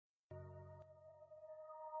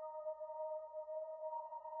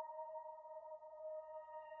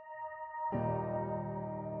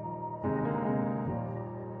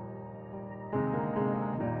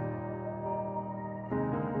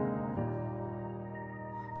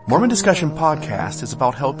Mormon Discussion Podcast is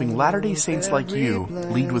about helping Latter-day Saints like you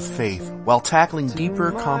lead with faith while tackling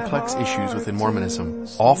deeper, complex issues within Mormonism.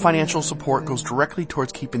 All financial support goes directly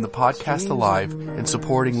towards keeping the podcast alive and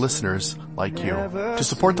supporting listeners like you. To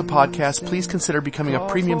support the podcast, please consider becoming a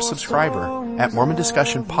premium subscriber at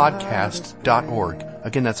MormonDiscussionPodcast.org.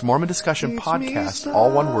 Again, that's MormonDiscussionPodcast, all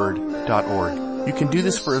one word, .org. You can do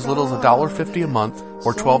this for as little as $1.50 a month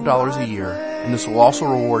or $12 a year, and this will also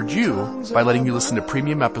reward you by letting you listen to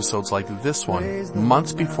premium episodes like this one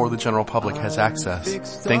months before the general public has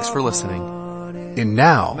access. Thanks for listening. And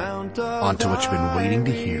now, on to what you've been waiting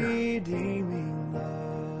to hear.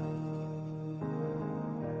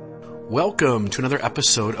 Welcome to another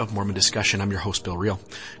episode of Mormon Discussion. I'm your host, Bill Reel.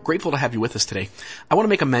 Grateful to have you with us today. I want to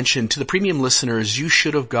make a mention to the premium listeners. You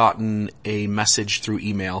should have gotten a message through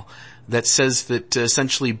email that says that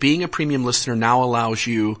essentially being a premium listener now allows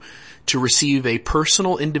you to receive a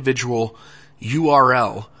personal individual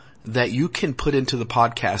URL that you can put into the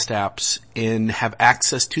podcast apps and have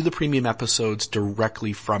access to the premium episodes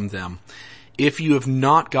directly from them. If you have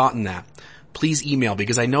not gotten that, please email me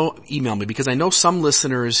because I know some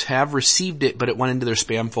listeners have received it, but it went into their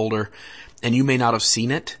spam folder and you may not have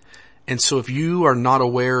seen it. And so if you are not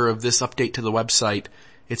aware of this update to the website,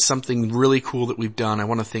 it's something really cool that we've done. I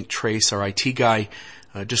want to thank Trace, our IT guy.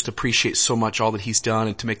 Just appreciate so much all that he's done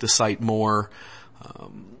and to make the site more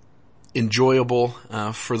enjoyable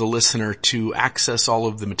for the listener to access all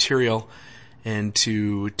of the material and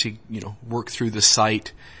to work through the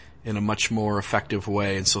site in a much more effective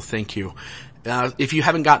way. And so thank you. If you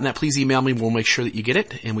haven't gotten that, please email me. We'll make sure that you get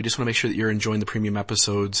it. And we just want to make sure that you're enjoying the premium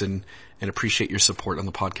episodes and appreciate your support on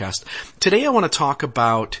the podcast. Today I want to talk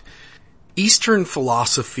about Eastern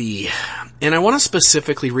philosophy, and I want to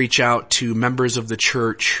specifically reach out to members of the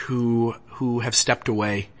church who have stepped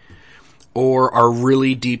away or are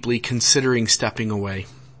really deeply considering stepping away.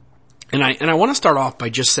 And I want to start off by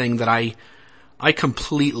just saying that I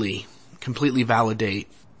completely validate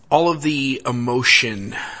all of the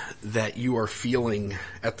emotion that you are feeling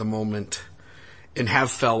at the moment and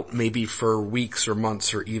have felt maybe for weeks or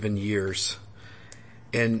months or even years.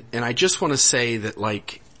 And I just want to say that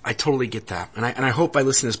I totally get that. And I hope by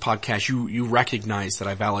listening to this podcast, you recognize that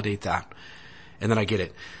I validate that and that I get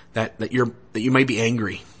it. That you may be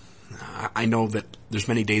angry. I know that there's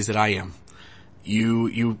many days that I am.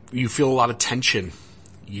 You feel a lot of tension.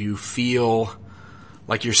 You feel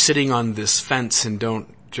like you're sitting on this fence and don't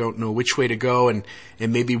know which way to go. And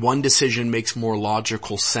maybe one decision makes more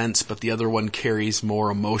logical sense, but the other one carries more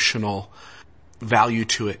emotional value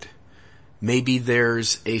to it. Maybe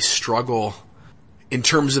there's a struggle in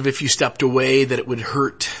terms of if you stepped away that it would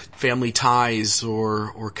hurt family ties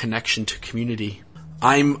or connection to community.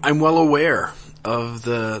 I'm well aware of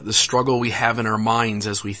the struggle we have in our minds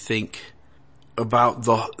as we think about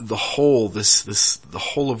the whole, the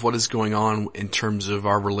whole of what is going on in terms of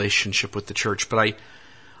our relationship with the church. But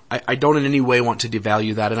I don't in any way want to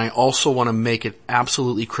devalue that. And I also want to make it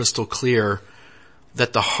absolutely crystal clear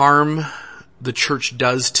that the harm the church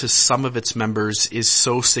does to some of its members is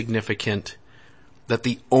so significant that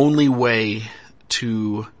the only way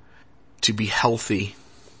to be healthy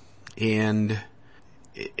and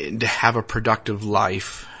to have a productive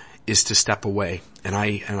life is to step away. And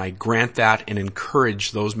I grant that and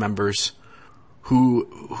encourage those members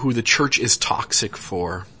who the church is toxic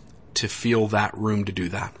for to feel that room to do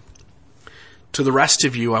that. To the rest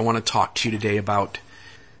of you, I want to talk to you today about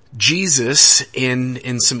Jesus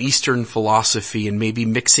in some Eastern philosophy and maybe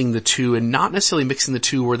mixing the two, and not necessarily mixing the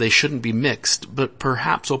two where they shouldn't be mixed, but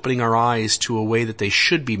perhaps opening our eyes to a way that they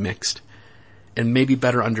should be mixed and maybe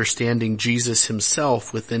better understanding Jesus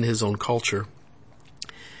himself within his own culture.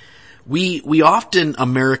 We often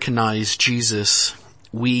Americanize Jesus.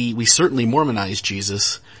 We certainly Mormonize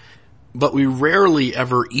Jesus, but we rarely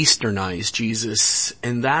ever Easternize Jesus,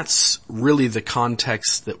 and that's really the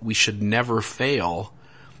context that we should never fail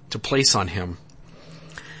to place on him.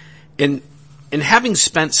 And having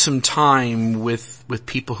spent some time with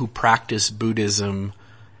people who practice Buddhism,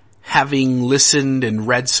 having listened and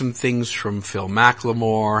read some things from Phil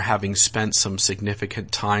McLemore, having spent some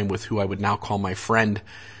significant time with who I would now call my friend,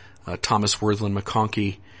 Thomas Worthland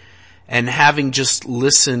McConkie, and having just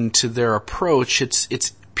listened to their approach,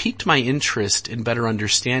 it's piqued my interest in better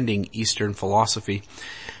understanding Eastern philosophy.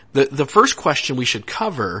 The first question we should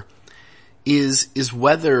cover is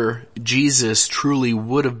whether Jesus truly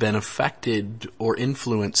would have been affected or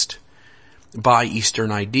influenced by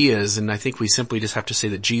Eastern ideas. And I think we simply just have to say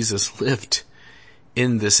that Jesus lived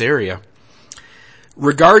in this area.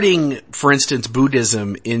 Regarding, for instance,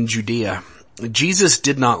 Buddhism in Judea, Jesus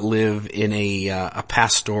did not live in a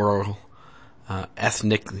pastoral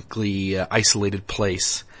ethnically isolated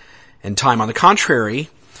place and time. On the contrary,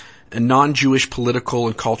 non-Jewish political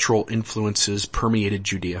and cultural influences permeated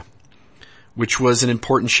Judea, which was an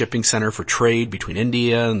important shipping center for trade between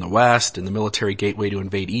India and the West and the military gateway to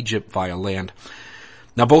invade Egypt via land.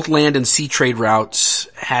 Now, both land and sea trade routes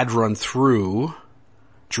had run through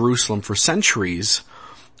Jerusalem for centuries.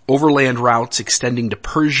 Overland routes extending to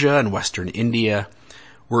Persia and western India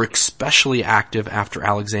were especially active after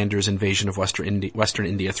Alexander's invasion of western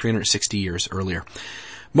India 360 years earlier.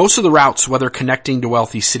 Most of the routes, whether connecting to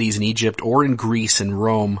wealthy cities in Egypt or in Greece and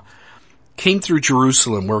Rome, came through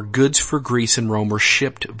Jerusalem, where goods for Greece and Rome were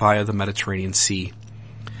shipped via the Mediterranean Sea.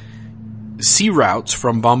 Sea routes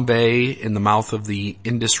from Bombay in the mouth of the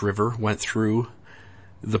Indus River went through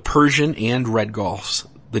the Persian and Red Gulfs.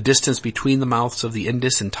 The distance between the mouths of the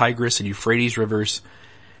Indus and Tigris and Euphrates rivers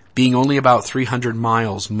being only about 300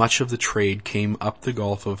 miles, much of the trade came up the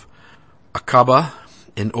Gulf of Aqaba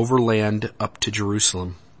and overland up to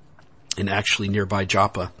Jerusalem, and actually nearby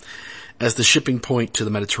Joppa, as the shipping point to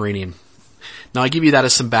the Mediterranean. Now, I give you that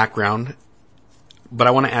as some background, but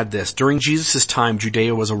I want to add this. During Jesus' time,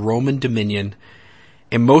 Judea was a Roman dominion,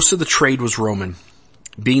 and most of the trade was Roman.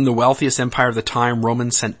 Being the wealthiest empire of the time,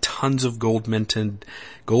 Romans sent tons of gold-minted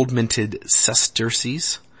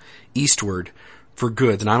sesterces eastward for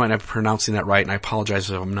goods. And I might not be pronouncing that right, and I apologize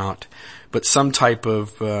if I'm not. But some type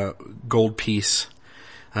of gold piece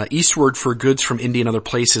eastward for goods from India and other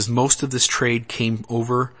places. Most of this trade came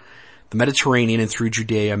over the Mediterranean and through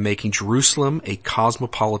Judea, making Jerusalem a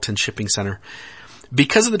cosmopolitan shipping center.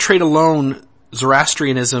 Because of the trade alone,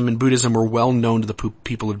 Zoroastrianism and Buddhism were well known to the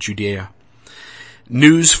people of Judea.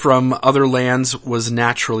 News from other lands was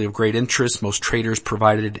naturally of great interest. Most traders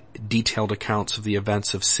provided detailed accounts of the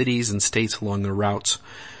events of cities and states along their routes,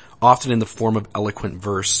 often in the form of eloquent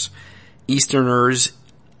verse. Easterners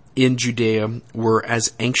in Judea were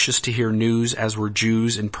as anxious to hear news as were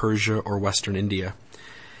Jews in Persia or Western India.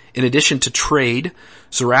 In addition to trade,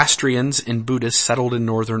 Zoroastrians and Buddhists settled in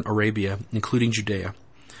northern Arabia, including Judea,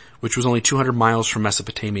 which was only 200 miles from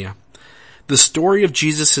Mesopotamia. The story of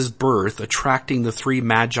Jesus' birth attracting the three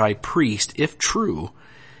Magi priests, if true,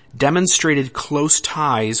 demonstrated close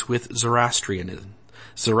ties with Zoroastrians.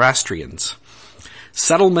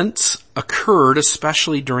 Settlements occurred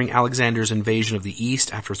especially during Alexander's invasion of the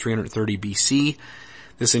East after 330 BC.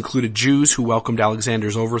 This included Jews who welcomed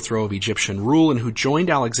Alexander's overthrow of Egyptian rule and who joined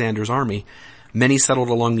Alexander's army. Many settled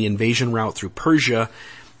along the invasion route through Persia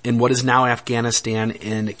in what is now Afghanistan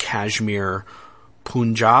and Kashmir,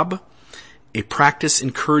 Punjab, a practice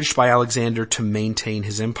encouraged by Alexander to maintain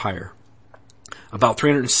his empire. About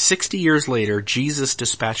 360 years later, Jesus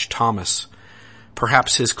dispatched Thomas,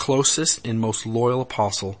 perhaps his closest and most loyal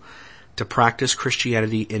apostle, to practice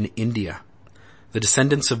Christianity in India. The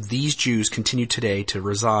descendants of these Jews continue today to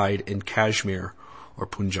reside in Kashmir or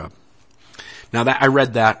Punjab. Now that I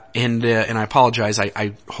read that, and I apologize.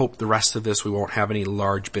 I hope the rest of this we won't have any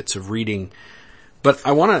large bits of reading, but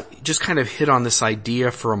I want to just kind of hit on this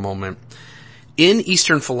idea for a moment. In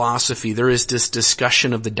Eastern philosophy, there is this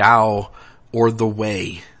discussion of the Tao or the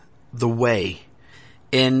way,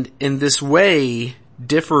 and this way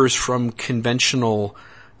differs from conventional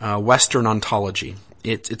Western ontology.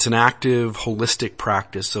 It's an active, holistic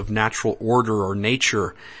practice of natural order or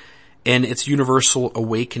nature, and it's universal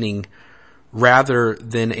awakening rather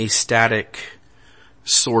than a static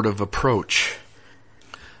sort of approach.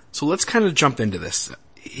 So let's kind of jump into this.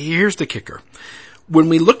 Here's the kicker. When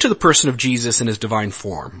we look to the person of Jesus in his divine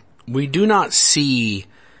form, we do not see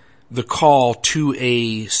the call to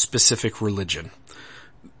a specific religion.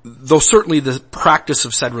 Though certainly the practice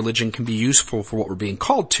of said religion can be useful for what we're being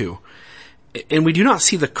called to. And we do not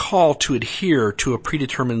see the call to adhere to a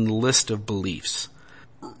predetermined list of beliefs.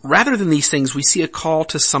 Rather than these things, we see a call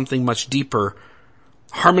to something much deeper,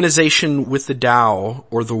 harmonization with the Tao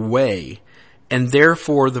or the way, and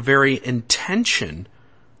therefore the very intention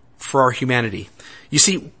for our humanity. You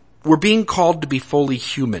see, we're being called to be fully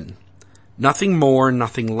human. Nothing more,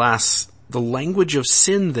 nothing less. The language of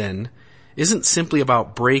sin, then, isn't simply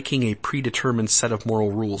about breaking a predetermined set of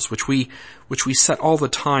moral rules, which we set all the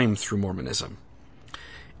time through Mormonism.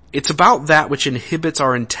 It's about that which inhibits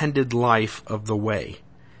our intended life of the way,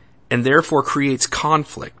 and therefore creates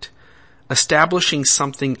conflict, establishing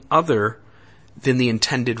something other than the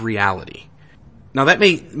intended reality. Now that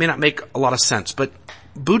may not make a lot of sense, but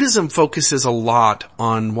Buddhism focuses a lot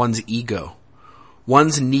on one's ego,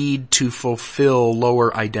 one's need to fulfill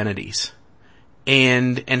lower identities.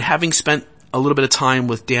 And having spent a little bit of time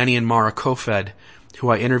with Danny and Mara Kofed, who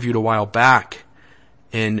I interviewed a while back,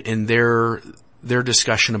 in their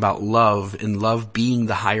discussion about love, and love being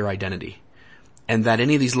the higher identity. and that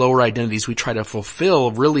any of these lower identities we try to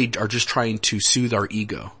fulfill really are just trying to soothe our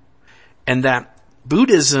ego. And that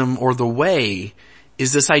Buddhism, or the way,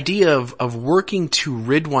 is this idea of working to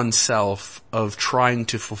rid oneself of trying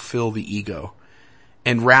to fulfill the ego,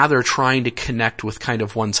 and rather trying to connect with kind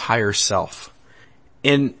of one's higher self.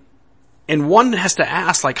 And one has to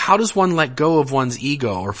ask, like, how does one let go of one's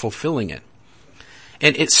ego or fulfilling it?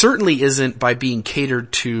 And it certainly isn't by being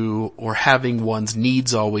catered to or having one's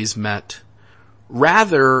needs always met.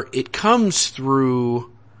 Rather, it comes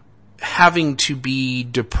through having to be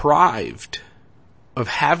deprived of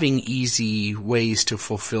having easy ways to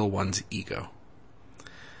fulfill one's ego.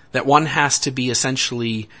 That one has to be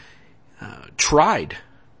essentially tried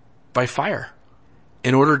by fire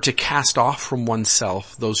in order to cast off from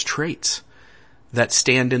oneself those traits that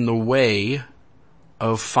stand in the way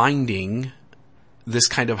of finding this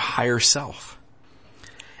kind of higher self.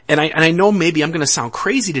 And I know maybe I'm going to sound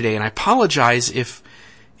crazy today, and I apologize if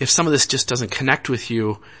some of this just doesn't connect with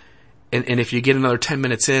you, and if you get another 10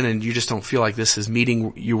 minutes in and you just don't feel like this is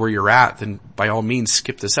meeting you where you're at, then by all means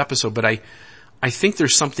skip this episode. But I think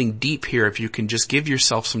there's something deep here if you can just give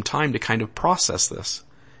yourself some time to kind of process this.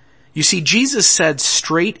 You see, Jesus said,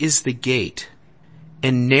 "Straight is the gate,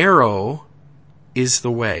 and narrow is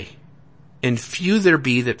the way, and few there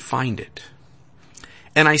be that find it."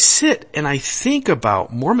 And I sit and I think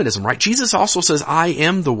about Mormonism, right? Jesus also says, "I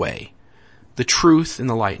am the way, the truth, and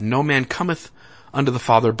the light. No man cometh unto the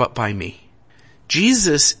Father but by me."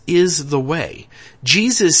 Jesus is the way.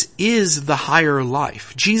 Jesus is the higher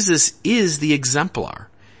life. Jesus is the exemplar.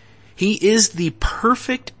 He is the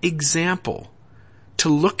perfect example to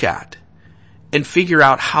look at and figure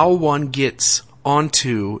out how one gets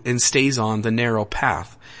onto and stays on the narrow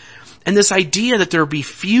path. And this idea that there be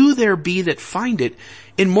few there be that find it,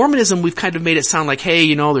 in Mormonism we've kind of made it sound like,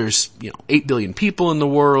 hey, there's 8 billion people in the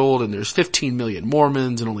world, and there's 15 million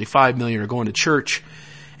Mormons, and only 5 million are going to church,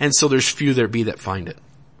 and so there's few there be that find it.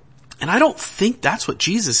 And I don't think that's what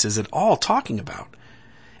Jesus is at all talking about.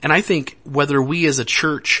 And I think whether we as a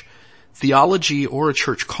church theology or a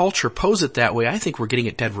church culture pose it that way, I think we're getting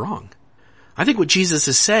it dead wrong. I think what Jesus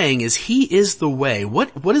is saying is He is the way.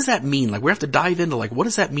 What does that mean? Like, we have to dive into, like, what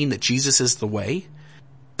does that mean that Jesus is the way?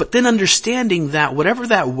 But then understanding that whatever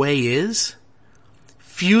that way is,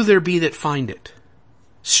 few there be that find it.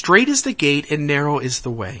 Straight is the gate and narrow is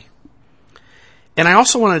the way. And I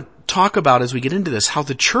also want to talk about, as we get into this, how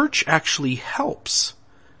the church actually helps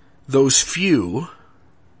those few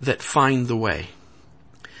that find the way.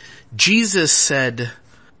 Jesus said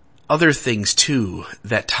other things too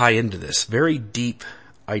that tie into this, very deep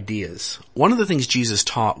ideas. One of the things Jesus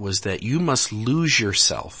taught was that you must lose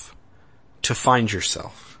yourself to find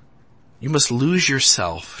yourself. You must lose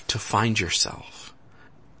yourself to find yourself.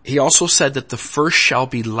 He also said that the first shall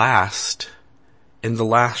be last and the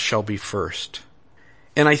last shall be first.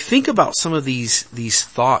 And I think about some of these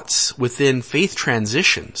thoughts within faith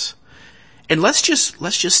transitions. And let's just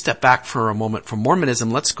step back for a moment from Mormonism.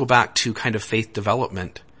 Let's go back to kind of faith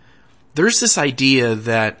development. There's this idea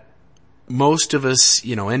that most of us,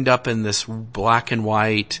 end up in this black and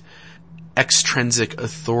white extrinsic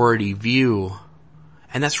authority view.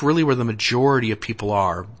 And that's really where the majority of people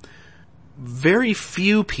are. Very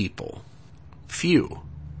few people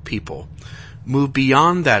move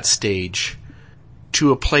beyond that stage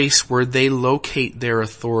to a place where they locate their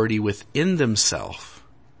authority within themselves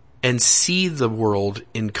and see the world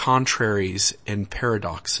in contraries and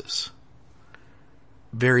paradoxes.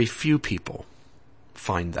 Very few people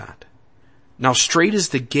find that. Now, straight is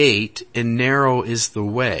the gate and narrow is the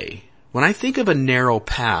way. When I think of a narrow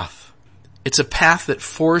path, it's a path that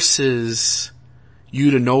forces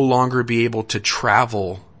you to no longer be able to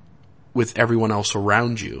travel with everyone else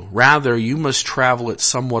around you. Rather, you must travel it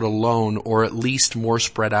somewhat alone, or at least more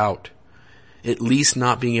spread out. At least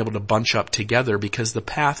not being able to bunch up together, because the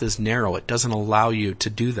path is narrow. It doesn't allow you to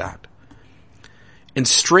do that. And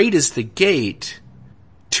straight is the gate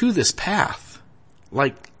to this path.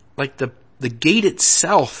 Like the gate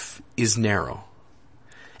itself is narrow.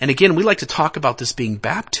 And again, we like to talk about this being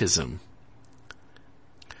baptism.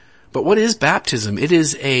 But what is baptism? It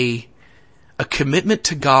is a commitment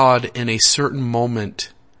to God in a certain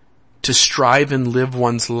moment to strive and live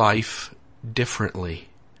one's life differently.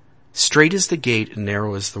 Straight is the gate and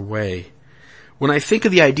narrow is the way. When I think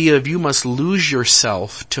of the idea of you must lose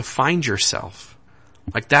yourself to find yourself,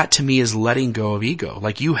 like that to me is letting go of ego.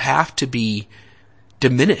 Like you have to be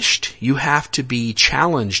diminished. You have to be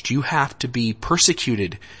challenged. You have to be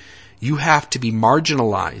persecuted. You have to be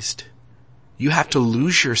marginalized. You have to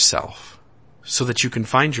lose yourself so that you can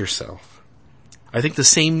find yourself. I think the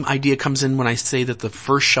same idea comes in when I say that the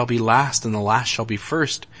first shall be last and the last shall be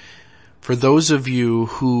first. For those of you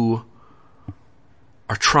who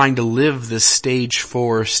are trying to live this stage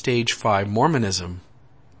 4, stage 5 Mormonism,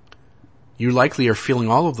 you likely are feeling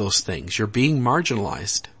all of those things. You're being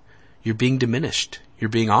marginalized. You're being diminished. You're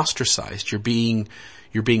being ostracized. You're being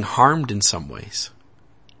harmed in some ways.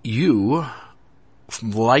 You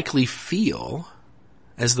likely feel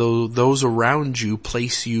as though those around you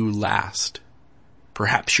place you last.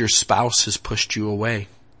 Perhaps your spouse has pushed you away.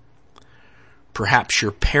 Perhaps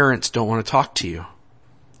your parents don't want to talk to you.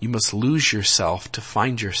 You must lose yourself to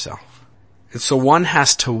find yourself. And so one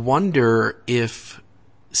has to wonder if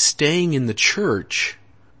staying in the church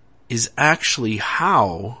is actually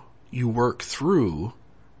how you work through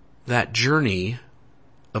that journey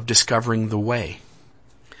of discovering the way.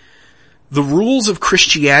 The rules of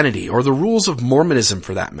Christianity, or the rules of Mormonism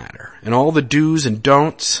for that matter, and all the do's and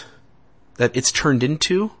don'ts that it's turned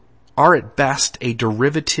into, are at best a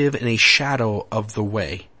derivative and a shadow of the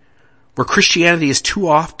way, where Christianity is too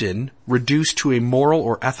often reduced to a moral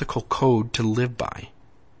or ethical code to live by.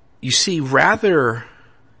 You see, rather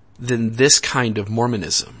than this kind of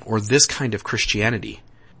Mormonism or this kind of Christianity,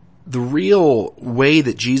 the real way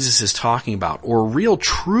that Jesus is talking about, or real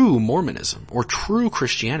true Mormonism or true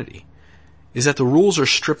Christianity, is that the rules are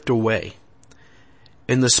stripped away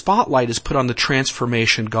and the spotlight is put on the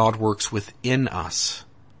transformation God works within us,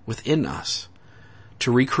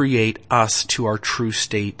 to recreate us to our true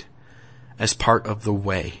state as part of the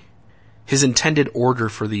way, His intended order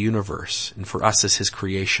for the universe and for us as His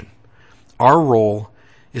creation. Our role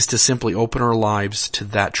is to simply open our lives to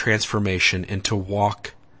that transformation and to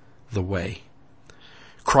walk the way.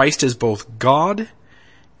 Christ is both God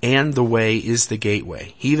and the way is the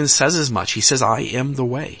gateway. He even says as much. He says, I am the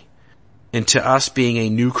way. And to us being a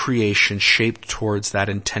new creation shaped towards that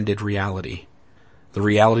intended reality, the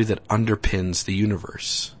reality that underpins the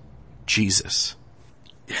universe, Jesus.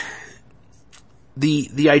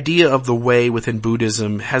 The idea of the way within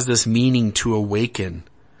Buddhism has this meaning to awaken,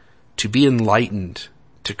 to be enlightened,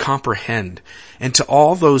 to comprehend, and to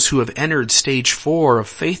all those who have entered stage 4 of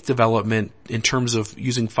faith development in terms of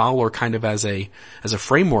using Fowler kind of as a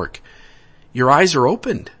framework, your eyes are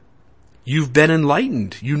opened. You've been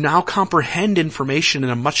enlightened. You now comprehend information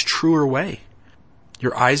in a much truer way.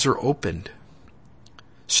 Your eyes are opened.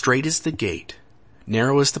 Straight is the gate,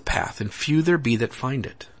 narrow is the path, and few there be that find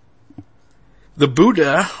it. The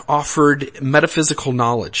Buddha offered metaphysical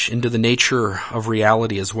knowledge into the nature of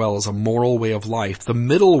reality as well as a moral way of life. The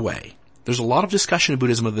middle way, there's a lot of discussion in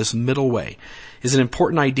Buddhism of this middle way, is an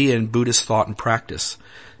important idea in Buddhist thought and practice.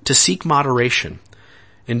 To seek moderation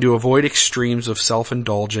and to avoid extremes of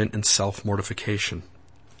self-indulgent and self-mortification.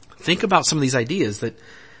 Think about some of these ideas that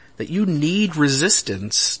you need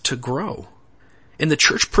resistance to grow. And the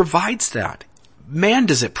church provides that. Man,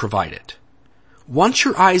 does it provide it. Once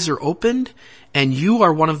your eyes are opened and you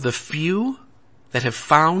are one of the few that have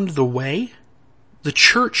found the way, the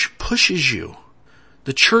church pushes you.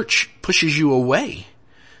 The church pushes you away.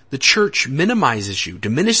 The church minimizes you,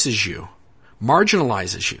 diminishes you,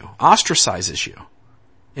 marginalizes you, ostracizes you.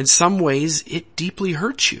 In some ways, it deeply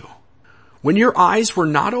hurts you. When your eyes were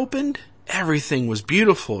not opened, everything was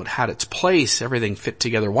beautiful. It had its place. Everything fit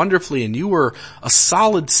together wonderfully, and you were a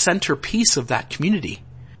solid centerpiece of that community.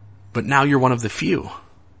 But now you're one of the few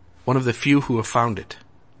who have found it.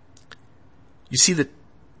 You see that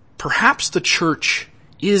perhaps the church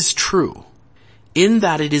is true in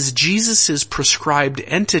that it is Jesus' prescribed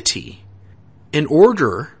entity in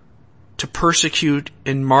order to persecute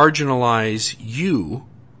and marginalize you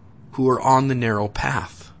who are on the narrow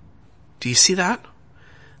path. Do you see that?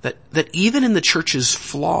 That even in the church's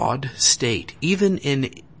flawed state, even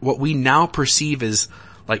in what we now perceive as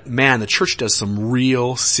like, man, the church does some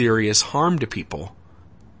real serious harm to people,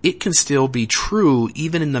 it can still be true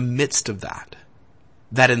even in the midst of that.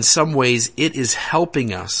 That in some ways it is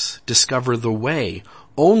helping us discover the way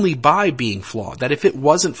only by being flawed. That if it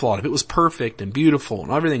wasn't flawed, if it was perfect and beautiful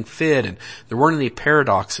and everything fit and there weren't any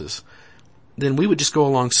paradoxes, then we would just go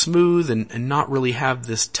along smooth and not really have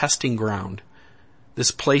this testing ground,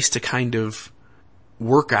 this place to kind of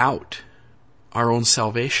work out our own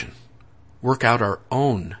salvation, work out our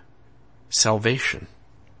own salvation.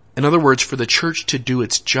 In other words, for the church to do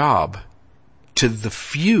its job to the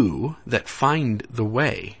few that find the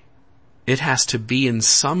way, it has to be in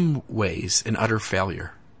some ways an utter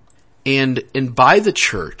failure. And by the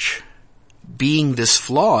church being this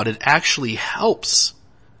flawed, it actually helps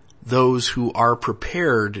those who are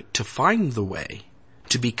prepared to find the way,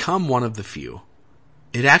 to become one of the few.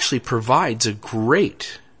 It actually provides a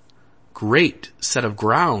great great set of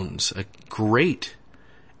grounds, a great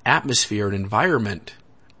atmosphere and environment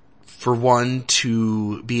for one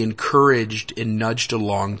to be encouraged and nudged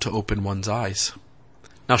along to open one's eyes.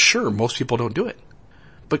 Now sure, most people don't do it,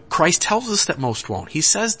 but Christ tells us that most won't. He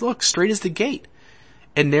says, look, straight is the gate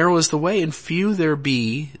and narrow is the way and few there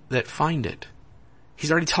be that find it.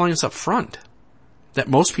 He's already telling us up front that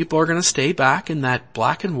most people are going to stay back in that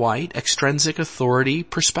black and white extrinsic authority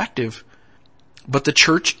perspective. But the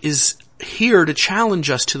church is here to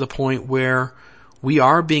challenge us to the point where we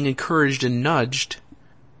are being encouraged and nudged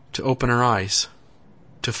to open our eyes,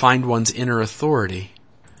 to find one's inner authority.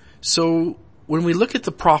 So when we look at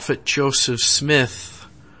the prophet Joseph Smith,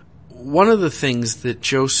 one of the things that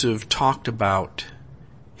Joseph talked about,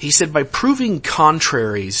 he said, by proving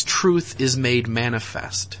contraries, truth is made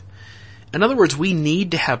manifest. In other words, we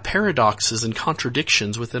need to have paradoxes and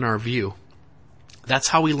contradictions within our view. That's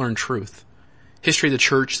how we learn truth. History of the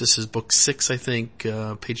Church, this is book 6, I think,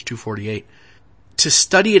 page 248. To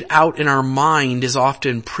study it out in our mind is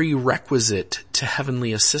often prerequisite to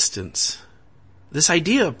heavenly assistance. This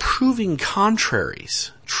idea of proving contraries,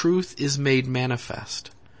 truth is made manifest.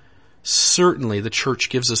 Certainly the church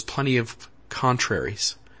gives us plenty of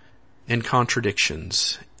contraries and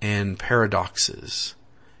contradictions and paradoxes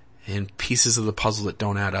and pieces of the puzzle that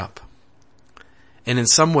don't add up. And in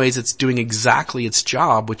some ways it's doing exactly its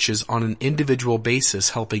job, which is on an individual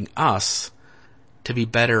basis helping us to be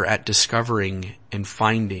better at discovering and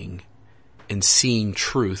finding and seeing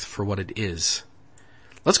truth for what it is.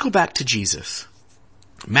 Let's go back to Jesus.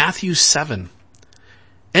 Matthew 7.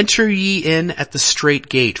 Enter ye in at the strait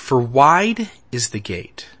gate, for wide is the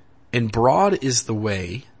gate, and broad is the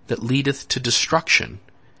way that leadeth to destruction,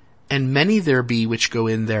 and many there be which go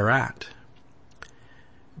in thereat.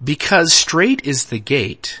 Because strait is the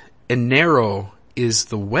gate, and narrow is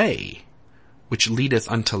the way which leadeth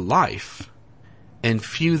unto life, and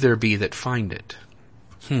few there be that find it.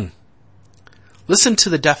 Listen to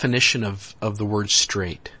the definition of the word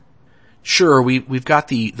strait. Sure, we've got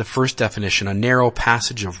the first definition, a narrow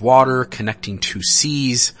passage of water connecting two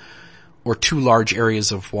seas or two large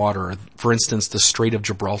areas of water, for instance, the Strait of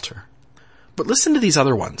Gibraltar. But listen to these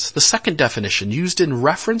other ones. The second definition, used in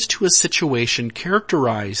reference to a situation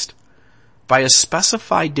characterized by a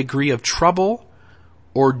specified degree of trouble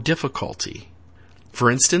or difficulty.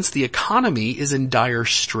 For instance, the economy is in dire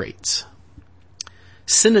straits.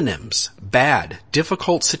 Synonyms: bad,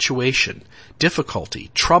 difficult situation,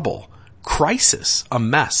 difficulty, trouble, crisis, a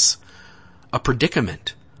mess, a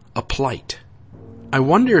predicament, a plight. I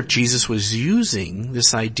wonder if Jesus was using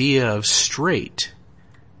this idea of strait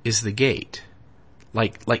is the gate.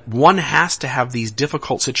 Like one has to have these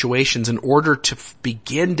difficult situations in order to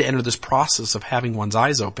begin to enter this process of having one's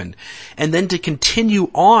eyes opened, and then to continue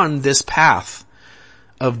on this path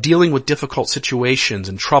of dealing with difficult situations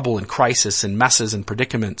and trouble and crisis and messes and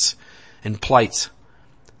predicaments and plights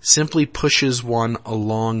simply pushes one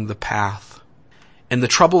along the path. And the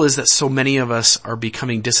trouble is that so many of us are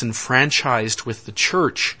becoming disenfranchised with the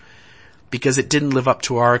church because it didn't live up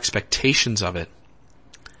to our expectations of it,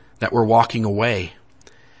 that we're walking away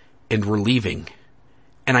and we're leaving.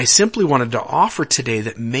 And I simply wanted to offer today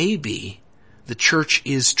that maybe the church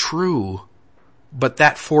is true, but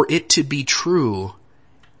that for it to be true,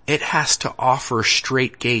 it has to offer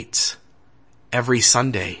straight gates every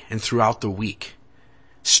Sunday and throughout the week.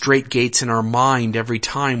 Straight gates in our mind every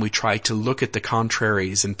time we try to look at the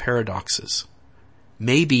contraries and paradoxes.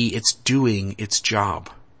 Maybe it's doing its job.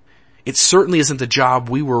 It certainly isn't the job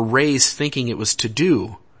we were raised thinking it was to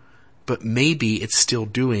do, but maybe it's still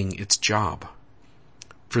doing its job.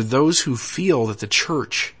 For those who feel that the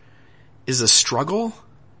church is a struggle,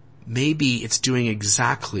 maybe it's doing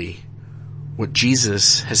exactly what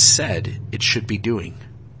Jesus has said it should be doing.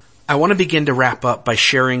 I want to begin to wrap up by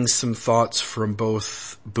sharing some thoughts from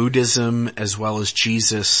both Buddhism as well as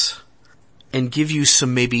Jesus, and give you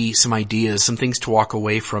some ideas, some things to walk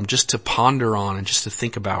away from, just to ponder on and just to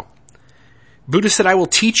think about. Buddha said, I will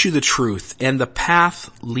teach you the truth and the path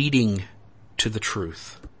leading to the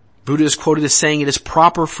truth. Buddha is quoted as saying, it is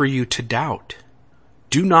proper for you to doubt.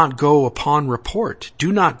 Do not go upon report.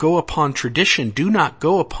 Do not go upon tradition. Do not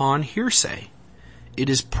go upon hearsay. It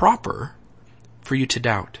is proper for you to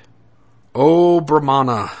doubt. O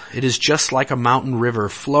Brahmana, it is just like a mountain river,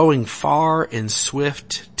 flowing far and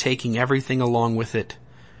swift, taking everything along with it.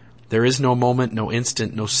 There is no moment, no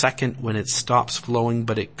instant, no second when it stops flowing,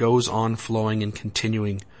 but it goes on flowing and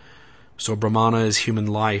continuing. So Brahmana is human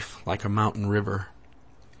life, like a mountain river.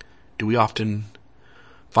 Do we often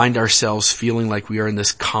find ourselves feeling like we are in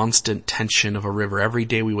this constant tension of a river? Every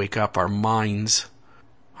day we wake up, our minds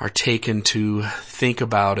are taken to think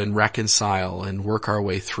about and reconcile and work our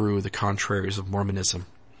way through the contraries of Mormonism.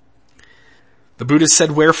 The Buddha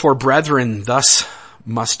said, "Wherefore, brethren, thus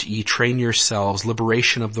must ye train yourselves.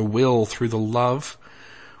 Liberation of the will through the love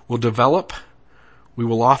will develop. We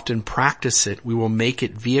will often practice it. We will make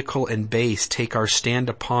it vehicle and base, take our stand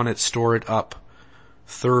upon it, store it up,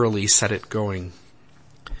 thoroughly set it going."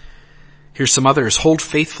 Here's some others. Hold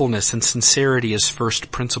faithfulness and sincerity as first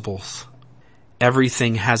principles.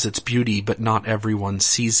 Everything has its beauty, but not everyone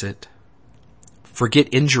sees it. Forget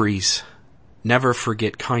injuries. Never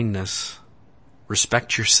forget kindness.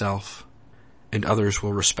 Respect yourself, and others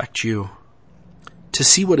will respect you. To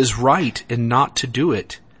see what is right and not to do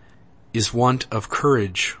it is want of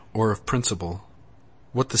courage or of principle.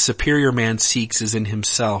 What the superior man seeks is in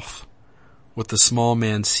himself. What the small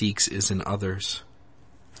man seeks is in others.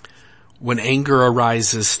 When anger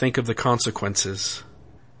arises, think of the consequences.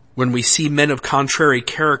 When we see men of contrary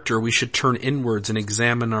character, we should turn inwards and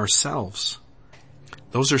examine ourselves.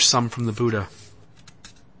 Those are some from the Buddha.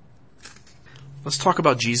 Let's talk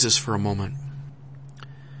about Jesus for a moment.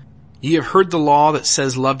 Ye have heard the law that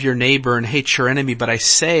says, love your neighbor and hate your enemy, but I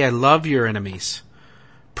say, I love your enemies.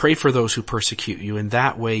 Pray for those who persecute you. In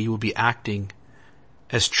that way you will be acting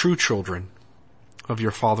as true children of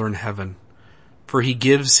your Father in heaven. For he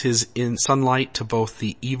gives his sunlight to both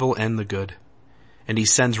the evil and the good, and he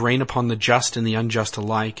sends rain upon the just and the unjust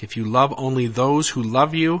alike. If you love only those who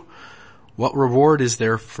love you, what reward is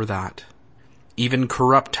there for that? Even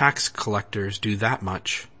corrupt tax collectors do that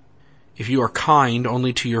much. If you are kind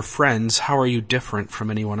only to your friends, how are you different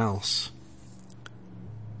from anyone else?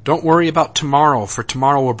 Don't worry about tomorrow, for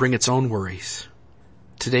tomorrow will bring its own worries.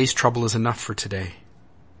 Today's trouble is enough for today.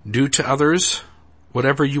 Do to others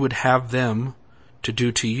whatever you would have them to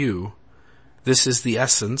do to you. This is the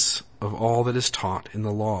essence of all that is taught in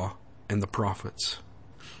the law and the prophets.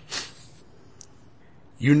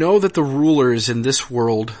 You know that the rulers in this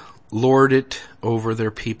world lord it over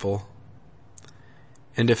their people,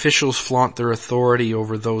 and officials flaunt their authority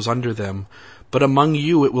over those under them. But among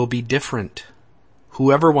you it will be different.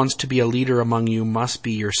 Whoever wants to be a leader among you must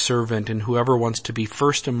be your servant, and whoever wants to be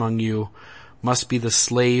first among you must be the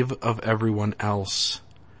slave of everyone else.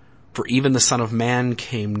 For even the Son of Man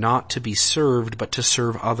came not to be served, but to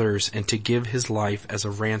serve others, and to give his life as a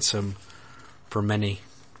ransom for many.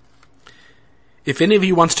 If any of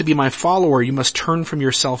you wants to be my follower, you must turn from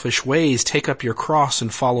your selfish ways, take up your cross,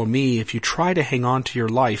 and follow me. If you try to hang on to your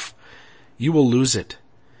life, you will lose it.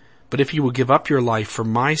 But if you will give up your life for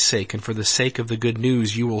my sake and for the sake of the good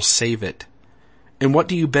news, you will save it. And what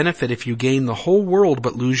do you benefit if you gain the whole world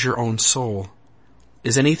but lose your own soul?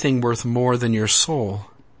 Is anything worth more than your soul?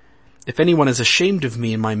 If anyone is ashamed of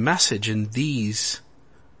me and my message in these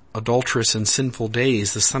adulterous and sinful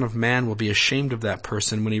days, the Son of Man will be ashamed of that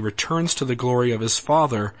person when he returns to the glory of his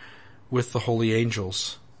Father with the holy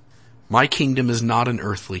angels. My kingdom is not an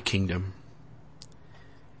earthly kingdom.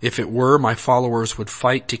 If it were, my followers would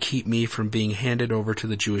fight to keep me from being handed over to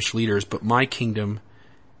the Jewish leaders, but my kingdom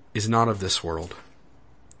is not of this world.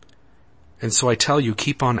 And so I tell you,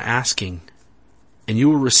 keep on asking, and you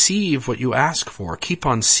will receive what you ask for. Keep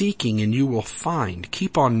on seeking, and you will find.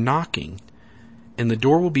 Keep on knocking, and the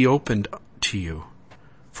door will be opened to you.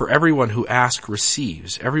 For everyone who asks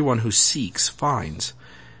receives, everyone who seeks finds,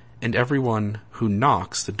 and everyone who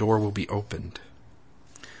knocks, the door will be opened.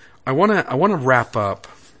 I want to wrap up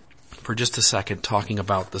for just a second talking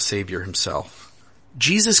about the Savior himself.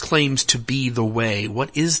 Jesus claims to be the way.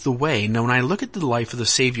 What is the way? Now, when I look at the life of the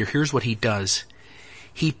Savior, here's what he does.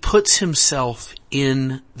 He puts himself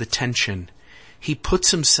in the tension. He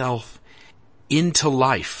puts himself into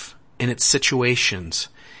life and its situations.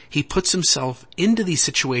 He puts himself into these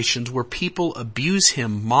situations where people abuse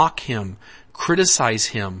him, mock him, criticize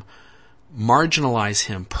him, marginalize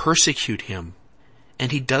him, persecute him.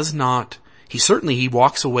 And he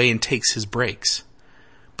walks away and takes his breaks.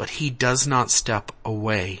 But he does not step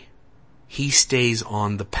away. He stays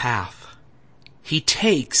on the path. He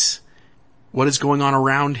takes what is going on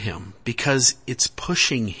around him because it's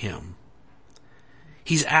pushing him.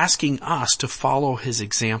 He's asking us to follow his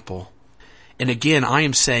example. And again, I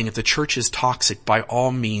am saying if the church is toxic, by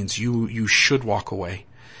all means, you should walk away.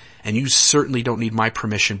 And you certainly don't need my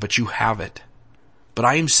permission, but you have it. But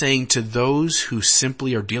I am saying to those who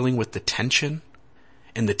simply are dealing with the tension,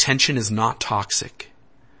 and the tension is not toxic,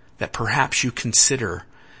 that perhaps you consider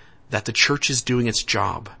that the church is doing its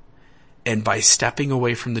job, and by stepping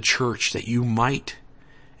away from the church that you might,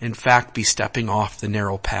 in fact, be stepping off the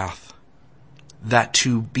narrow path. That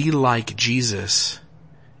to be like Jesus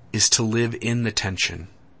is to live in the tension.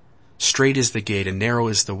 Straight is the gate and narrow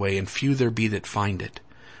is the way, and few there be that find it.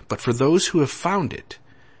 But for those who have found it,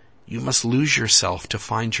 you must lose yourself to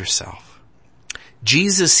find yourself.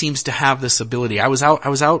 Jesus seems to have this ability. I was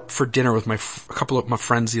out for dinner with a couple of my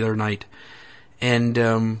friends the other night, and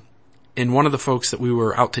one of the folks that we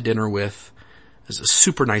were out to dinner with is a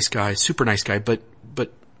super nice guy, but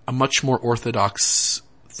a much more orthodox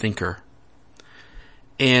thinker.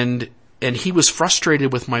 And he was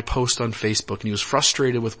frustrated with my post on Facebook, and he was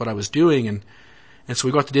frustrated with what I was doing, and so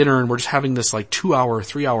we go out to dinner and we're just having this like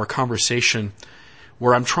 3-hour conversation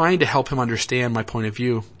where I'm trying to help him understand my point of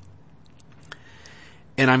view.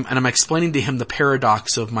 And I'm explaining to him the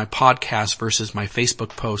paradox of my podcast versus my Facebook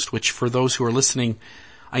post, which for those who are listening,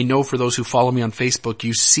 I know for those who follow me on Facebook,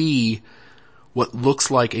 you see what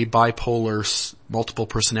looks like a bipolar, multiple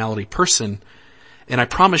personality person. And I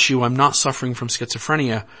promise you, I'm not suffering from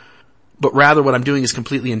schizophrenia, but rather what I'm doing is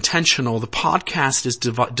completely intentional. The podcast is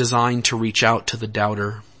designed to reach out to the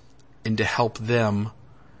doubter and to help them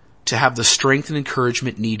to have the strength and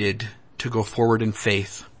encouragement needed to go forward in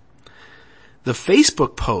faith. The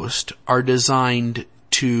Facebook posts are designed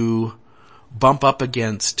to bump up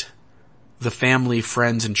against the family,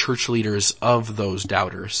 friends, and church leaders of those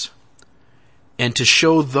doubters, and to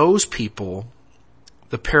show those people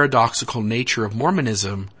the paradoxical nature of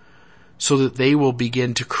Mormonism so that they will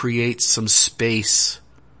begin to create some space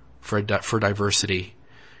for diversity,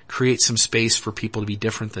 create some space for people to be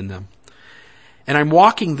different than them. And I'm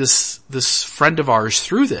walking this friend of ours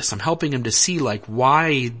through this. I'm helping him to see like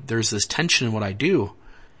why there's this tension in what I do.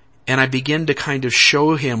 And I begin to kind of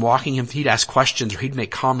show him, walking him, he'd ask questions or he'd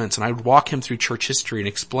make comments, and I would walk him through church history and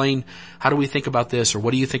explain, how do we think about this, or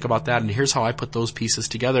what do you think about that, and here's how I put those pieces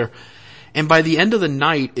together. And by the end of the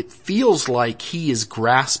night, it feels like he is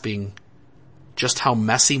grasping just how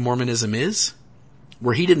messy Mormonism is,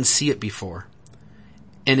 where he didn't see it before.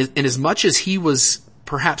 And as much as he was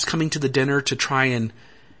perhaps coming to the dinner to try and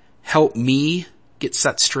help me get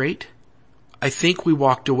set straight, I think we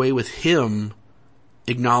walked away with him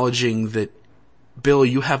acknowledging that, Bill,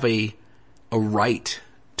 you have a right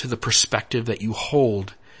to the perspective that you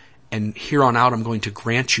hold, and here on out I'm going to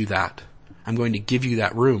grant you that. I'm going to give you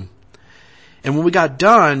that room. And when we got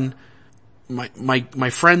done, my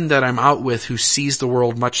friend that I'm out with, who sees the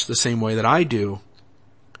world much the same way that I do,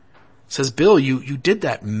 says, Bill, you did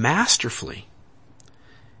that masterfully.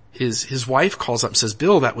 His wife calls up and says,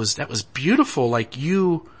 Bill, that was beautiful. Like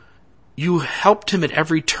you helped him at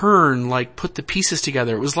every turn, like put the pieces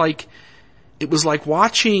together. It was like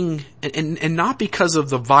watching, and not because of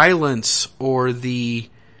the violence or the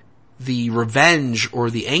revenge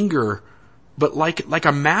or the anger, but like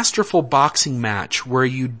a masterful boxing match where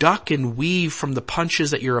you duck and weave from the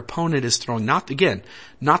punches that your opponent is throwing. Not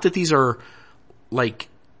that these are like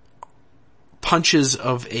punches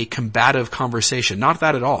of a combative conversation. Not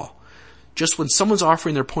that at all. Just when someone's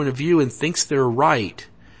offering their point of view and thinks they're right,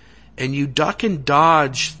 and you duck and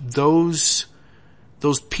dodge those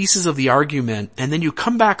pieces of the argument, and then you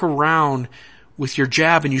come back around with your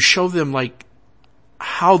jab and you show them like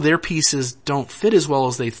how their pieces don't fit as well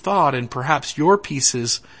as they thought, and perhaps your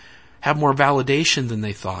pieces have more validation than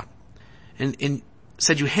they thought. And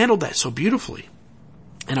said you handled that so beautifully.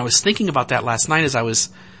 And I was thinking about that last night as I was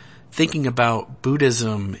thinking about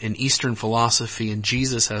Buddhism and Eastern philosophy and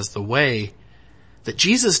Jesus as the way, that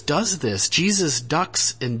Jesus does this. Jesus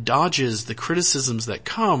ducks and dodges the criticisms that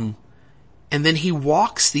come, and then he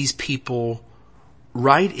walks these people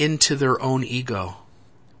right into their own ego.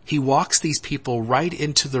 He walks these people right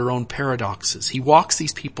into their own paradoxes. He walks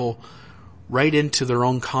these people right into their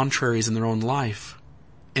own contraries in their own life.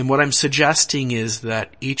 And what I'm suggesting is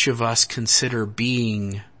that each of us consider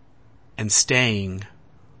being and staying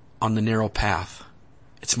on the narrow path.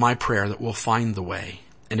 It's my prayer that we'll find the way.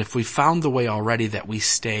 And if we found the way already, that we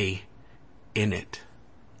stay in it.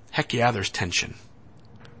 Heck yeah, there's tension.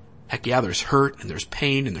 Heck yeah, there's hurt, and there's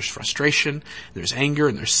pain, and there's frustration, and there's anger,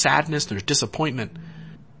 and there's sadness, and there's disappointment.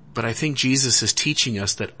 But I think Jesus is teaching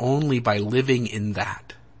us that only by living in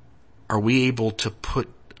that are we able to put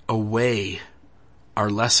away our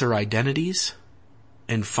lesser identities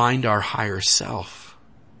and find our higher self.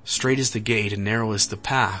 Straight is the gate and narrow is the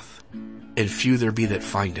path, and few there be that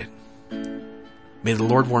find it. May the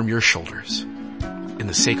Lord warm your shoulders. In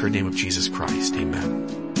the sacred name of Jesus Christ,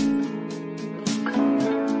 amen.